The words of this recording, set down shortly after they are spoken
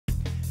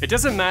It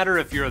doesn't matter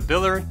if you're a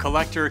biller,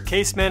 collector,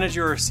 case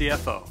manager, or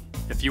CFO.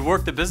 If you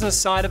work the business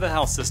side of a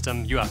health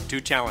system, you have two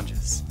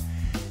challenges: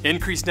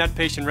 increase net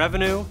patient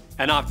revenue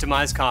and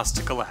optimize costs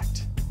to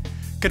collect.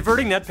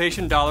 Converting net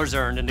patient dollars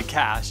earned into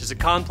cash is a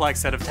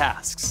complex set of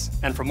tasks,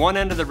 and from one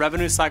end of the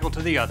revenue cycle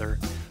to the other,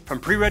 from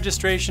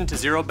pre-registration to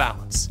zero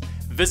balance,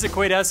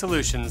 VisiQuate has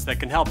solutions that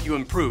can help you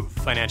improve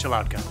financial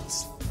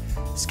outcomes.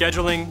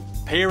 Scheduling,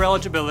 payer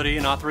eligibility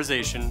and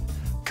authorization,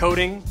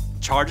 coding,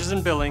 charges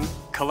and billing,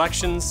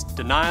 collections,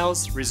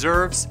 denials,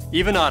 reserves,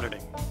 even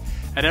auditing.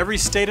 At every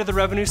state of the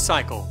revenue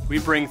cycle, we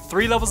bring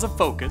 3 levels of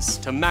focus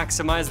to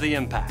maximize the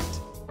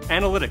impact.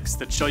 Analytics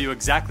that show you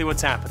exactly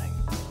what's happening.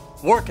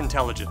 Work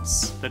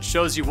intelligence that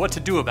shows you what to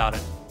do about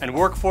it. And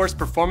workforce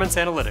performance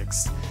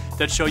analytics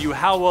that show you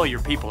how well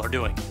your people are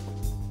doing.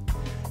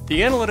 The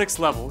analytics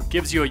level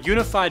gives you a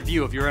unified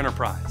view of your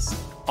enterprise.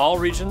 All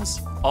regions,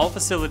 all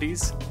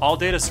facilities, all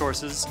data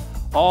sources,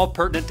 all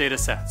pertinent data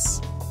sets.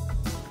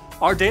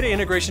 Our data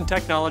integration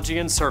technology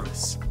and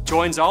service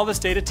joins all this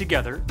data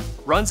together,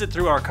 runs it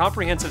through our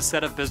comprehensive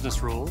set of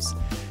business rules,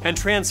 and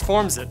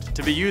transforms it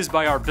to be used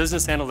by our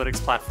business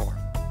analytics platform.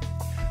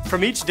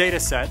 From each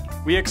data set,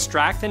 we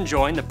extract and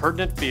join the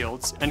pertinent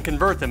fields and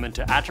convert them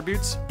into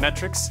attributes,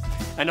 metrics,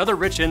 and other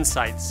rich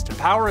insights to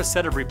power a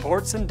set of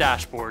reports and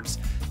dashboards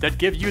that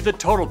give you the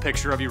total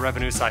picture of your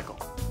revenue cycle.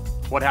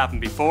 What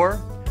happened before,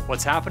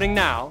 what's happening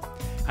now,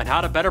 and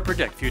how to better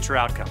predict future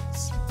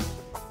outcomes.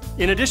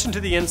 In addition to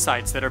the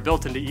insights that are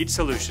built into each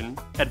solution,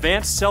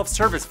 advanced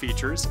self-service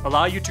features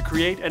allow you to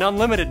create an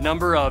unlimited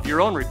number of your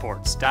own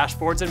reports,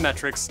 dashboards, and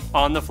metrics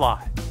on the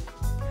fly.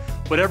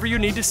 Whatever you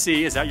need to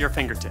see is at your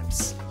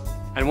fingertips.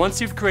 And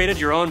once you've created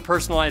your own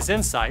personalized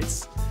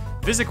insights,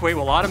 VisiQuate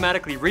will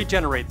automatically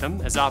regenerate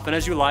them as often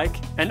as you like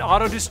and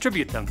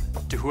auto-distribute them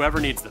to whoever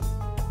needs them.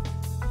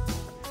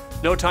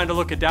 No time to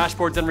look at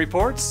dashboards and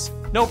reports?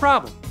 No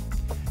problem.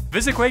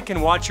 VisiQuate can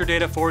watch your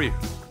data for you.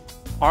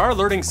 Our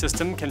alerting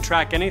system can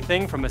track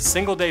anything from a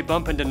single-day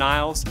bump in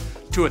denials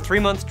to a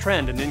 3-month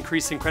trend in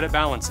increasing credit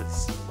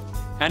balances.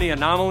 Any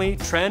anomaly,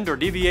 trend, or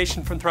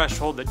deviation from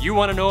threshold that you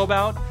want to know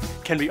about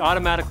can be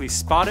automatically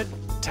spotted,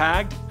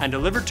 tagged, and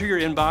delivered to your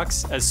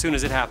inbox as soon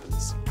as it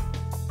happens.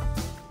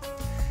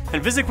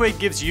 And VisiQuate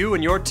gives you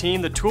and your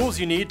team the tools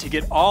you need to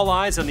get all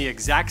eyes on the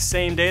exact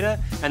same data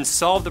and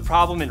solve the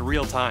problem in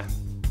real time.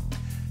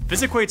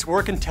 VisiQuate's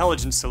work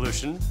intelligence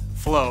solution,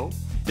 Flow,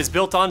 is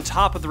built on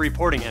top of the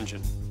reporting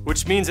engine,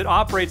 which means it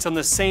operates on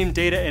the same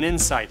data and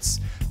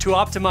insights to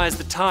optimize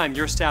the time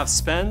your staff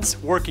spends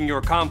working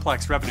your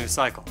complex revenue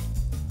cycle.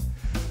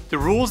 The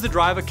rules that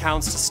drive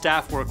accounts to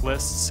staff work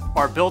lists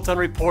are built on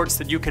reports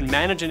that you can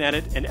manage and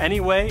edit in any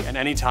way and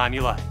any time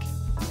you like.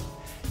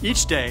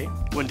 Each day,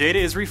 when data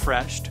is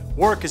refreshed,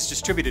 work is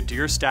distributed to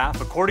your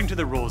staff according to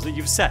the rules that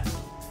you've set,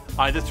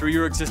 either through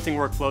your existing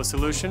workflow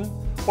solution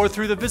or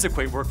through the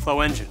VisiQuate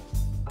workflow engine.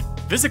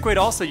 VisiQuate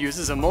also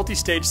uses a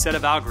multi-stage set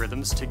of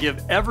algorithms to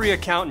give every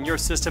account in your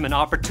system an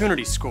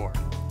opportunity score.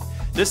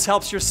 This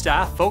helps your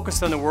staff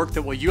focus on the work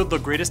that will yield the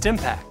greatest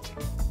impact.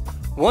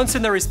 Once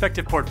in their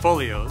respective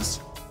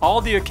portfolios,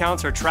 all the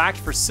accounts are tracked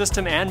for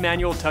system and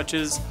manual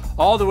touches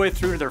all the way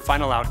through to their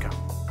final outcome.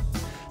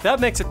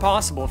 That makes it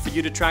possible for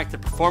you to track the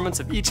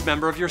performance of each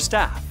member of your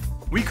staff.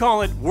 We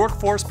call it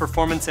Workforce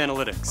Performance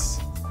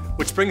Analytics,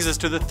 which brings us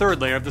to the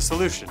third layer of the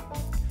solution.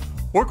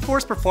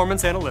 Workforce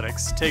Performance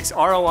Analytics takes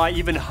ROI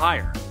even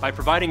higher by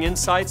providing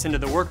insights into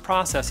the work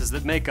processes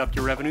that make up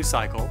your revenue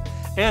cycle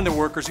and the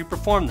workers who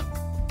perform them.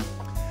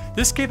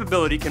 This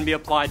capability can be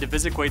applied to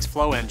VisiQuate's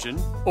Flow engine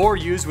or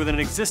used with an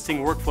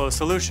existing workflow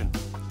solution.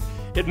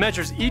 It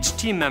measures each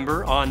team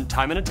member on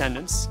time and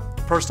attendance,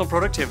 personal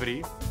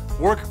productivity,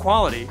 work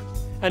quality,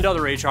 and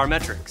other HR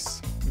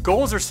metrics.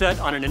 Goals are set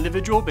on an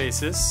individual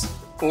basis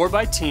or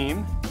by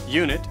team,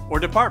 unit, or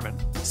department,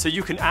 so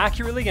you can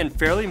accurately and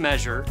fairly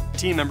measure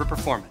team member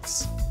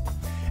performance.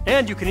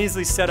 And you can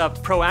easily set up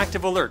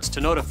proactive alerts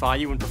to notify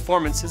you when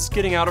performance is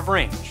getting out of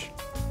range.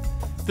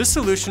 This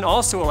solution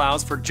also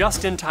allows for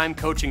just-in-time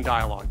coaching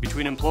dialogue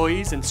between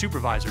employees and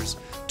supervisors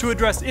to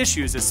address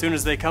issues as soon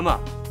as they come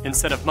up,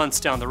 instead of months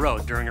down the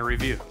road during a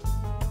review.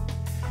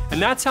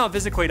 And that's how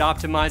VisiQuate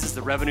optimizes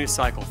the revenue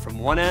cycle from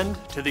one end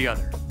to the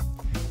other,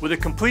 with a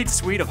complete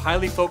suite of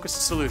highly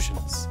focused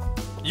solutions.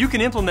 You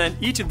can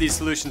implement each of these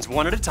solutions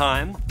one at a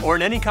time, or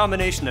in any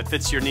combination that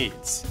fits your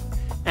needs.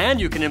 And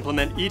you can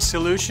implement each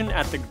solution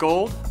at the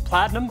gold,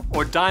 platinum,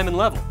 or diamond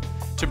level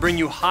to bring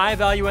you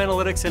high-value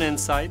analytics and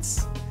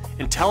insights,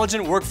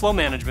 intelligent workflow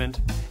management,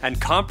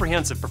 and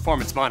comprehensive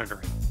performance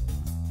monitoring.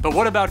 But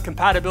what about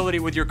compatibility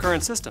with your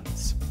current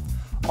systems?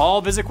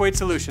 All VisiQuate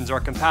solutions are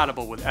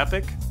compatible with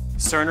Epic,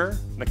 Cerner,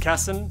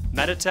 McKesson,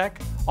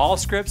 Meditech,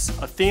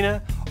 Allscripts,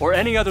 Athena, or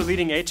any other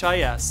leading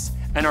HIS,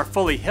 and are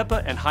fully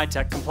HIPAA and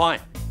high-tech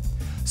compliant.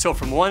 So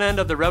from one end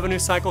of the revenue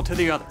cycle to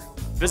the other,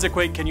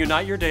 VisiQuate can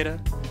unite your data,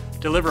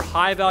 deliver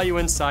high-value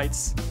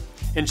insights,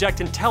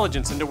 inject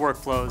intelligence into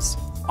workflows,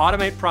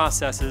 automate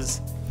processes,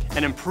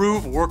 and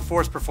improve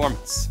workforce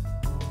performance.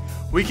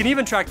 We can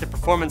even track the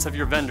performance of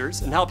your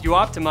vendors and help you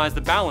optimize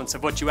the balance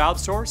of what you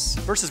outsource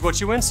versus what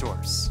you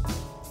insource.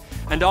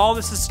 And all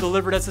this is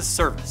delivered as a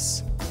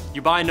service.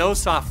 You buy no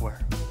software.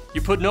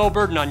 You put no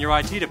burden on your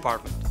IT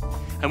department.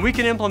 And we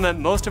can implement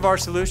most of our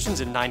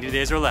solutions in 90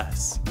 days or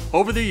less.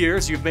 Over the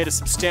years, you've made a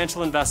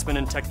substantial investment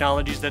in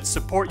technologies that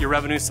support your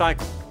revenue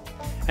cycle.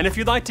 And if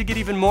you'd like to get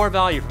even more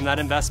value from that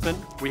investment,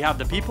 we have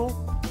the people,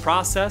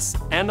 process,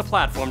 and the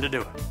platform to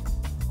do it.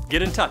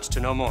 Get in touch to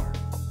know more.